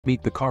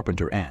Meet the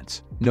carpenter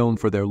ants, known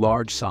for their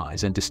large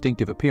size and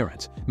distinctive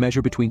appearance,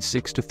 measure between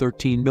 6 to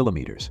 13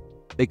 millimeters.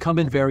 They come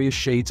in various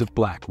shades of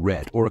black,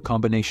 red, or a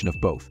combination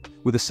of both,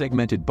 with a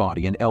segmented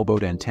body and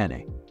elbowed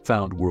antennae.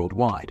 Found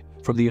worldwide,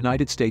 from the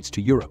United States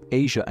to Europe,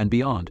 Asia, and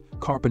beyond,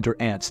 carpenter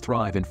ants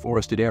thrive in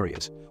forested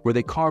areas, where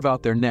they carve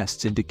out their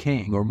nests in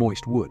decaying or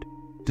moist wood.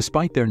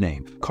 Despite their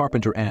name,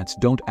 carpenter ants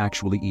don't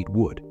actually eat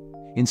wood.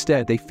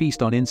 Instead, they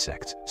feast on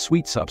insects,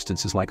 sweet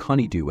substances like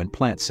honeydew and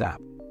plant sap.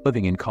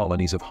 Living in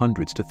colonies of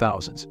hundreds to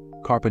thousands,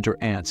 carpenter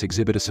ants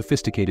exhibit a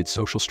sophisticated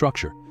social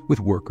structure, with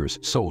workers,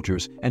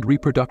 soldiers, and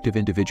reproductive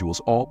individuals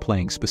all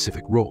playing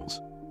specific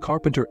roles.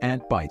 Carpenter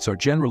ant bites are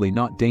generally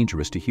not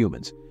dangerous to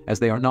humans, as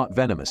they are not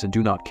venomous and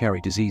do not carry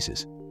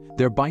diseases.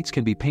 Their bites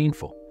can be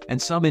painful,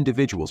 and some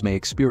individuals may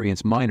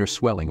experience minor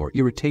swelling or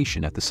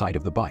irritation at the site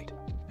of the bite.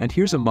 And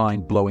here's a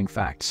mind-blowing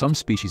fact: some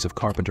species of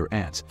carpenter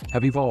ants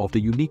have evolved a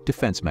unique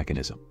defense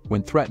mechanism.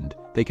 When threatened,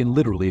 they can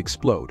literally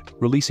explode,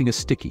 releasing a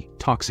sticky,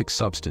 toxic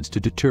substance to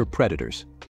deter predators.